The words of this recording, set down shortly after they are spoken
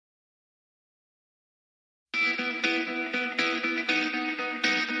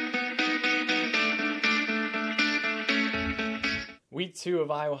Week 2 of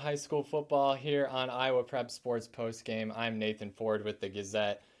Iowa High School football here on Iowa Prep Sports Postgame. I'm Nathan Ford with the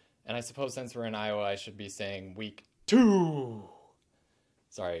Gazette, and I suppose since we're in Iowa, I should be saying Week 2.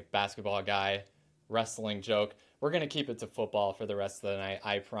 Sorry, basketball guy, wrestling joke. We're going to keep it to football for the rest of the night,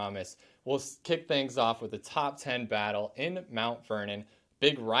 I promise. We'll kick things off with the top 10 battle in Mount Vernon.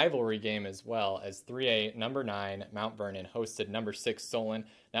 Big rivalry game as well, as 3A number 9 Mount Vernon hosted number 6 Solon.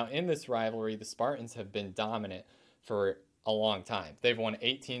 Now in this rivalry, the Spartans have been dominant for a long time. They've won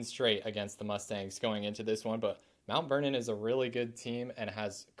 18 straight against the Mustangs going into this one, but Mount Vernon is a really good team and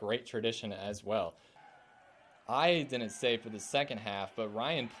has great tradition as well. I didn't say for the second half, but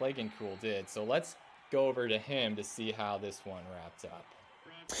Ryan Plagencool did, so let's go over to him to see how this one wrapped up.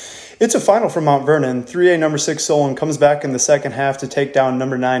 It's a final for Mount Vernon. 3A number 6 Solon comes back in the second half to take down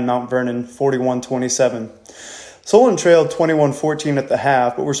number 9 Mount Vernon 41-27. Solon trailed 21-14 at the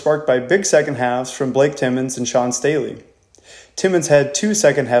half, but were sparked by big second halves from Blake Timmons and Sean Staley. Timmons had 2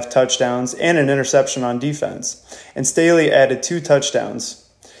 second-half touchdowns and an interception on defense, and Staley added 2 touchdowns.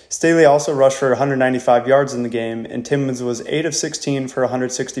 Staley also rushed for 195 yards in the game, and Timmons was 8 of 16 for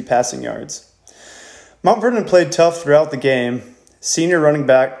 160 passing yards. Mount Vernon played tough throughout the game. Senior running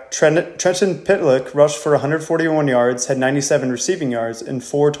back Trenton Pitlick rushed for 141 yards, had 97 receiving yards, and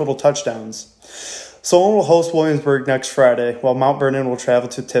 4 total touchdowns. Solon will host Williamsburg next Friday, while Mount Vernon will travel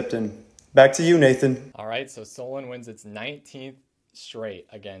to Tipton. Back to you, Nathan. All right, so Solon wins its 19th straight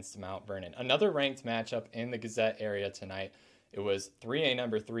against Mount Vernon. Another ranked matchup in the Gazette area tonight. It was 3A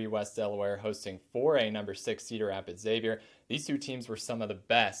number 3 West Delaware hosting 4A number 6 Cedar Rapids Xavier. These two teams were some of the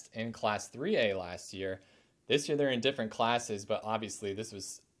best in Class 3A last year. This year they're in different classes, but obviously this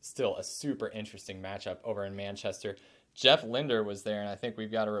was still a super interesting matchup over in Manchester. Jeff Linder was there, and I think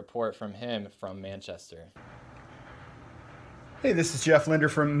we've got a report from him from Manchester. Hey, this is Jeff Linder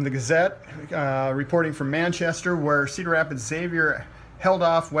from the Gazette, reporting from Manchester, where Cedar Rapids Xavier held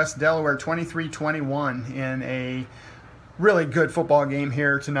off West Delaware 23-21 in a really good football game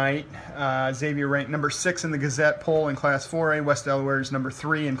here tonight. Xavier ranked number 6 in the Gazette poll in Class 4A. West Delaware is number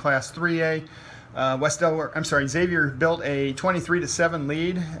 3 in Class 3A. Xavier built a 23-7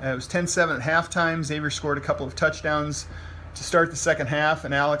 lead. It was 10-7 at halftime. Xavier scored a couple of touchdowns to start the second half.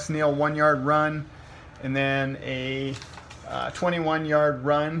 An Alex Neal 1-yard run, and then a 21-yard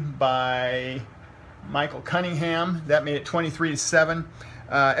run by Michael Cunningham. That made it 23-7.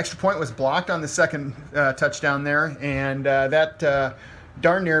 Extra point was blocked on the second touchdown there, and that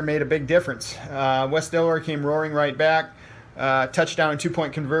darn near made a big difference. West Delaware came roaring right back. Touchdown and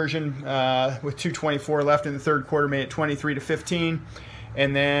 2-point conversion with 2:24 left in the third quarter made it 23-15.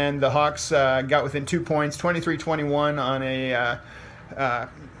 And then the Hawks got within 2 points, 23-21 on a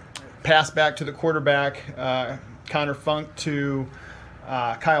pass back to the quarterback, Connor Funk to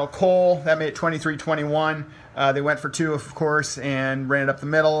Kyle Cole. That made it 23-21. They went for 2, of course, and ran it up the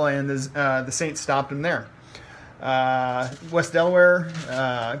middle, and the Saints stopped them there. West Delaware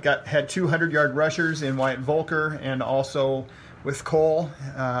had 200-yard rushers in Wyatt Volker and also with Cole,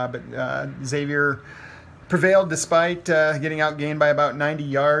 but Xavier prevailed despite getting outgained by about 90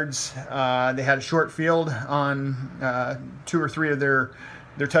 yards. They had a short field on 2 or 3 of their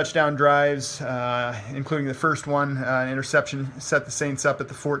touchdown drives, including the first one. An interception set the Saints up at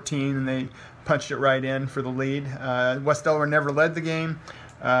the 14, and they punched it right in for the lead. West Delaware never led the game.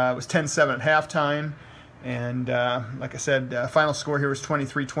 It was 10-7 at halftime. And like I said, final score here was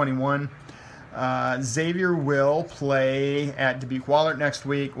 23-21. Xavier will play at Dubuque Wahlert next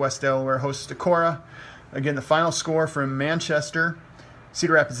week. West Delaware hosts Decorah. Again, the final score from Manchester: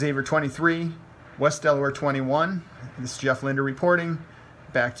 Cedar Rapids Xavier 23, West Delaware 21. This is Jeff Linder reporting.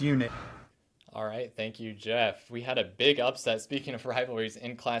 Back to you, Nate. All right, thank you, Jeff. We had a big upset, speaking of rivalries,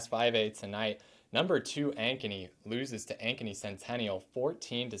 in Class 5A tonight. Number 2, Ankeny loses to Ankeny Centennial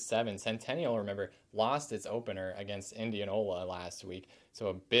 14-7. Centennial, remember, lost its opener against Indianola last week, so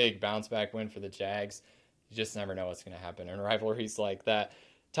a big bounce-back win for the Jags. You just never know what's going to happen in rivalries like that.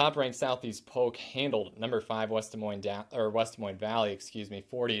 Top-ranked Southeast Polk handled number 5 West Des Moines Valley,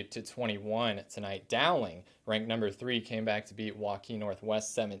 40-21 tonight. Dowling, ranked number 3, came back to beat Waukee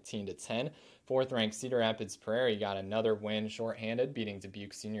Northwest 17-10. Fourth-ranked Cedar Rapids Prairie got another win shorthanded, beating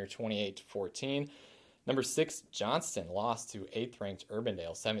Dubuque Senior 28-14. Number 6 Johnston lost to 8th-ranked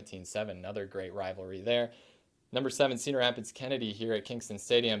Urbandale 17-7. Another great rivalry there. Number 7 Cedar Rapids Kennedy here at Kingston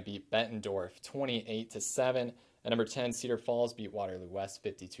Stadium beat Bettendorf 28-7. At number 10, Cedar Falls beat Waterloo West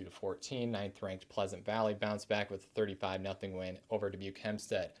 52-14. Ninth-ranked Pleasant Valley bounced back with a 35-0 win over Dubuque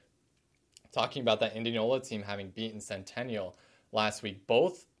Hempstead. Talking about that Indianola team having beaten Centennial last week,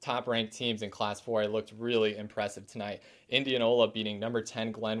 both top-ranked teams in Class 4A looked really impressive tonight. Indianola beating number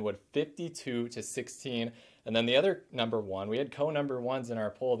 10 Glenwood 52-16. And then the other number one, we had co-number ones in our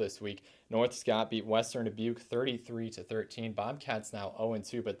poll this week. North Scott beat Western Dubuque 33-13. Bobcats now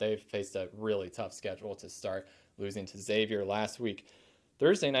 0-2, but they've faced a really tough schedule to start, losing to Xavier last week.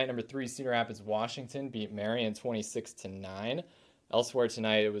 Thursday night, number 3, Cedar Rapids Washington beat Marion 26-9. Elsewhere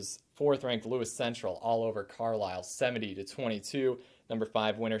tonight, it was 4th-ranked Lewis Central all over Carlisle 70-22. Number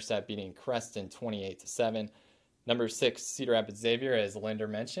 5, Winterset beating Creston 28-7. Number 6, Cedar Rapids Xavier, as Linder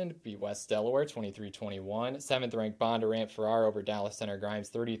mentioned, beat West Delaware 23-21. 7th-ranked Bondurant Farrar over Dallas Center Grimes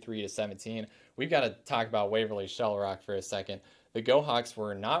 33-17. We've got to talk about Waverly Shell Rock for a second. The Go Hawks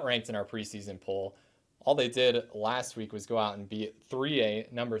were not ranked in our preseason poll. All they did last week was go out and beat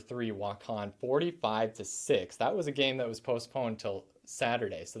 3A, number 3, Waukon 45-6. That was a game that was postponed till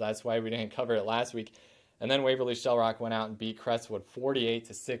Saturday, so that's why we didn't cover it last week. And then Waverly Shell Rock went out and beat Crestwood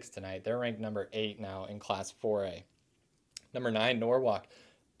 48-6 tonight. They're ranked number 8 now in Class 4A. Number 9, Norwalk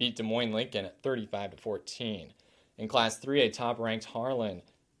beat Des Moines Lincoln at 35-14. In Class 3A, top-ranked Harlan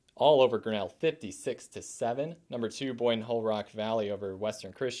all over Grinnell 56-7. Number 2, Boyden Hull Rock Valley over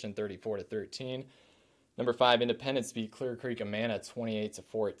Western Christian 34-13. Number 5, Independence beat Clear Creek Amana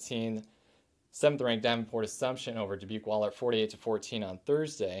 28-14. 7th-ranked Davenport Assumption over Dubuque Wahlert 48-14 on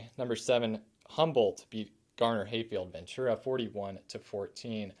Thursday. Number 7, Humboldt beat Garner Hayfield Ventura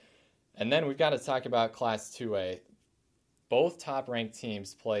 41-14. And then we've got to talk about Class 2A. Both top-ranked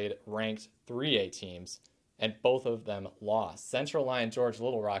teams played ranked 3A teams, and both of them lost. Central Lyon George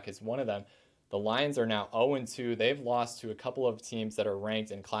Little Rock is one of them. The Lions are now 0-2. They've lost to a couple of teams that are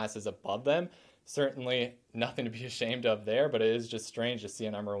ranked in classes above them. Certainly nothing to be ashamed of there, but it is just strange to see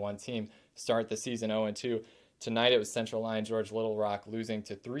a number 1 team start the season 0-2. Tonight it was Central Lyon George Little Rock losing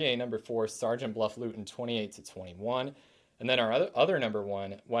to 3A number 4 Sergeant Bluff Luton 28-21. And then our other number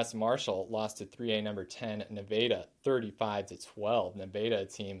 1, West Marshall, lost to 3A number 10 Nevada 35-12. Nevada, a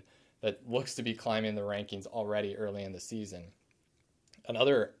team that looks to be climbing the rankings already early in the season.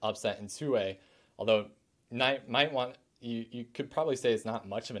 Another upset in 2A, although you could probably say it's not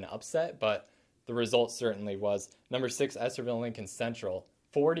much of an upset, but the result certainly was. Number 6, Estherville Lincoln Central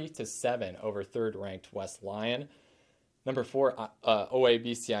 40-7 over 3rd-ranked West Lyon. Number 4,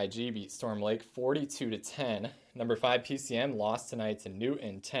 OABCIG beat Storm Lake 42-10. Number 5, PCM lost tonight to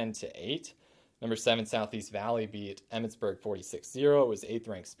Newton 10-8. Number 7, Southeast Valley beat Emmetsburg 46-0. It was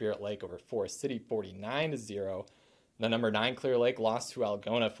 8th-ranked Spirit Lake over Forest City 49-0. The number 9, Clear Lake lost to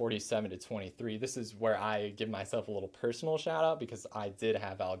Algona 47-23. This is where I give myself a little personal shout out because I did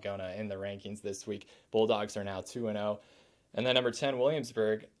have Algona in the rankings this week. Bulldogs are now 2-0. And then number 10,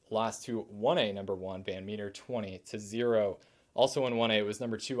 Williamsburg lost to 1A number 1, Van Meter 20-0. Also in 1A, it was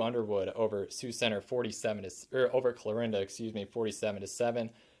number 2, Underwood over Sioux Center over Clarinda, 47-7.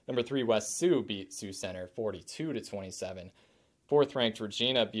 Number 3, West Sioux beat Sioux Center 42-27. 4th-ranked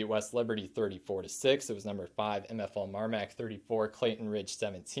Regina beat West Liberty 34-6. It was number 5, MFL Marmac 34, Clayton Ridge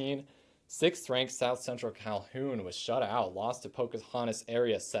 17. 6th-ranked South Central Calhoun was shut out, lost to Pocahontas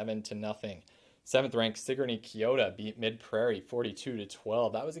area 7-0. 7th-ranked Sigourney Keota beat Mid-Prairie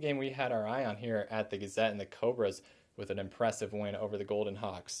 42-12. That was a game we had our eye on here at the Gazette, and the Cobras with an impressive win over the Golden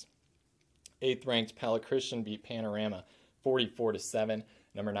Hawks. 8th-ranked Pella Christian beat Panorama 44-7.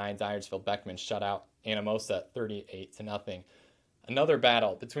 Number 9, Dyersville Beckman shut out Anamosa 38-0. Another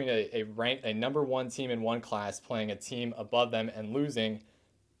battle between a number 1 team in one class playing a team above them and losing.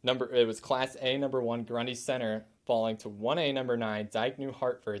 It was Class A number 1 Grundy Center falling to 1A number 9 Dyke New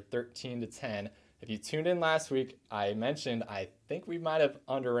Hartford 13-10. If you tuned in last week, I mentioned I think we might have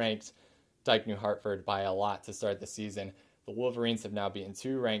underranked Dyke New Hartford by a lot to start the season. The Wolverines have now beaten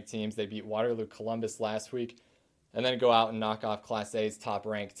 2 ranked teams. They beat Waterloo Columbus last week and then go out and knock off Class A's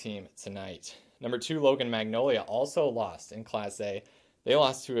top-ranked team tonight. Number 2, Logan Magnolia, also lost in Class A. They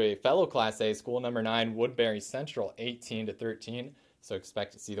lost to a fellow Class A school, number 9, Woodbury Central, 18-13. So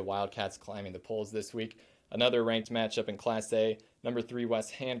expect to see the Wildcats climbing the polls this week. Another ranked matchup in Class A, number 3,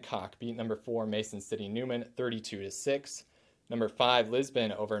 West Hancock beat number 4, Mason City Newman, 32-6. Number 5,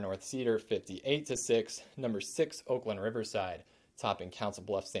 Lisbon over North Cedar, 58-6. Number 6, Oakland Riverside, topping Council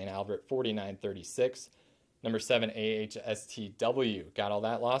Bluffs St. Albert, 49-36. Number 7, AHSTW got all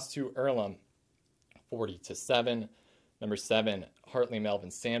that, lost to Earlham, 40-7. Number 7, Hartley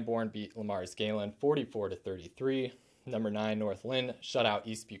Melvin Sanborn beat Lamar's Galen 44-33. Number 9, North Lynn shut out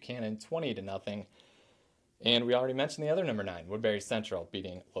East Buchanan 20-0. And we already mentioned the other number 9, Woodbury Central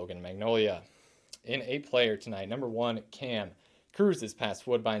beating Logan Magnolia. In a player tonight, number 1, Cam cruises past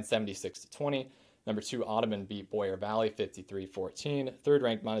Woodbine 76-20. Number 2, Audubon beat Boyer Valley 53-14.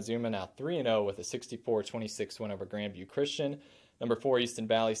 3rd-ranked Montezuma now 3-0 with a 64-26 win over Grandview Christian. Number 4, Easton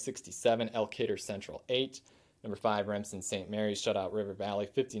Valley 67, Elk Hater Central 8. Number 5, Remsen St. Mary's shut out River Valley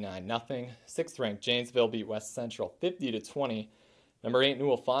 59-0. 6th ranked Janesville beat West Central 50-20. Number 8,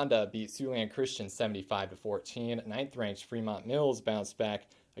 Newell Fonda beat Siouxland Christian 75-14. 9th ranked Fremont Mills bounced back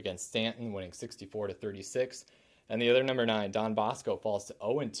against Stanton, winning 64-36. And the other number 9, Don Bosco, falls to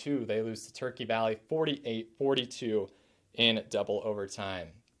 0-2. They lose to Turkey Valley 48-42 in double overtime.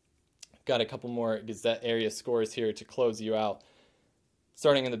 Got a couple more Gazette area scores here to close you out.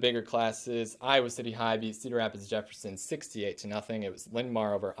 Starting in the bigger classes, Iowa City High beat Cedar Rapids Jefferson 68-0. It was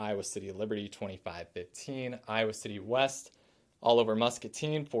Linn-Mar over Iowa City Liberty 25-15. Iowa City West all over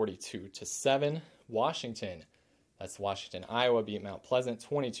Muscatine 42-7. Washington, that's Washington, Iowa, beat Mount Pleasant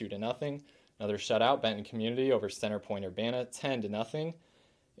 22-0. Another shutout, Benton Community over Center Point Urbana 10-0.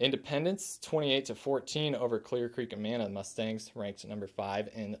 Independence 28-14 over Clear Creek Amana. Mustangs ranked number 5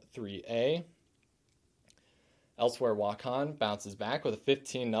 in 3A. Elsewhere, Waukon bounces back with a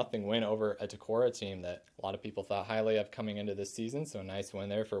 15-0 win over a Decorah team that a lot of people thought highly of coming into this season, so a nice win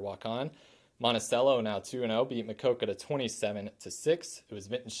there for Waukon. Monticello, now 2-0, beat Maquoketa 27-6. It was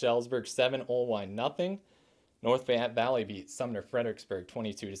Vinton-Shellsburg 7, Olwine 0. North Fayette Valley beat Sumner Fredericksburg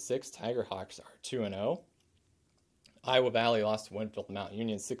 22-6. Tigerhawks are 2-0. Iowa Valley lost to Winfield Mount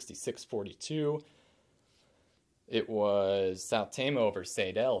Union 66-42. It was South Tama over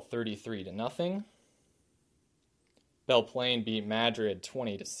Sadell 33-0. Belle Plaine beat Madrid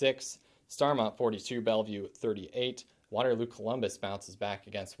 20-6. Starmont 42, Bellevue 38. Waterloo Columbus bounces back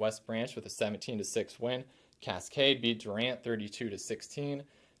against West Branch with a 17-6 win. Cascade beat Durant 32-16.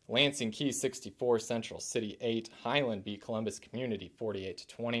 Lansing Key 64, Central City 8. Highland beat Columbus Community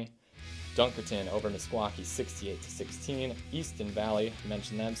 48-20. Dunkerton over Nisquaquie 68-16. Easton Valley, I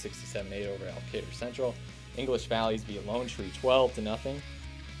mentioned them, 67-8 over Elkader Central. English Valleys beat Lone Tree 12-0.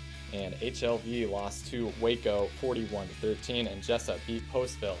 And HLV lost to Waco 41-13. And Jessup beat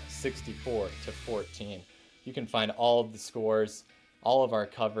Postville 64-14. You can find all of the scores, all of our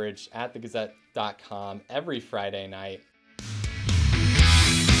coverage at thegazette.com every Friday night.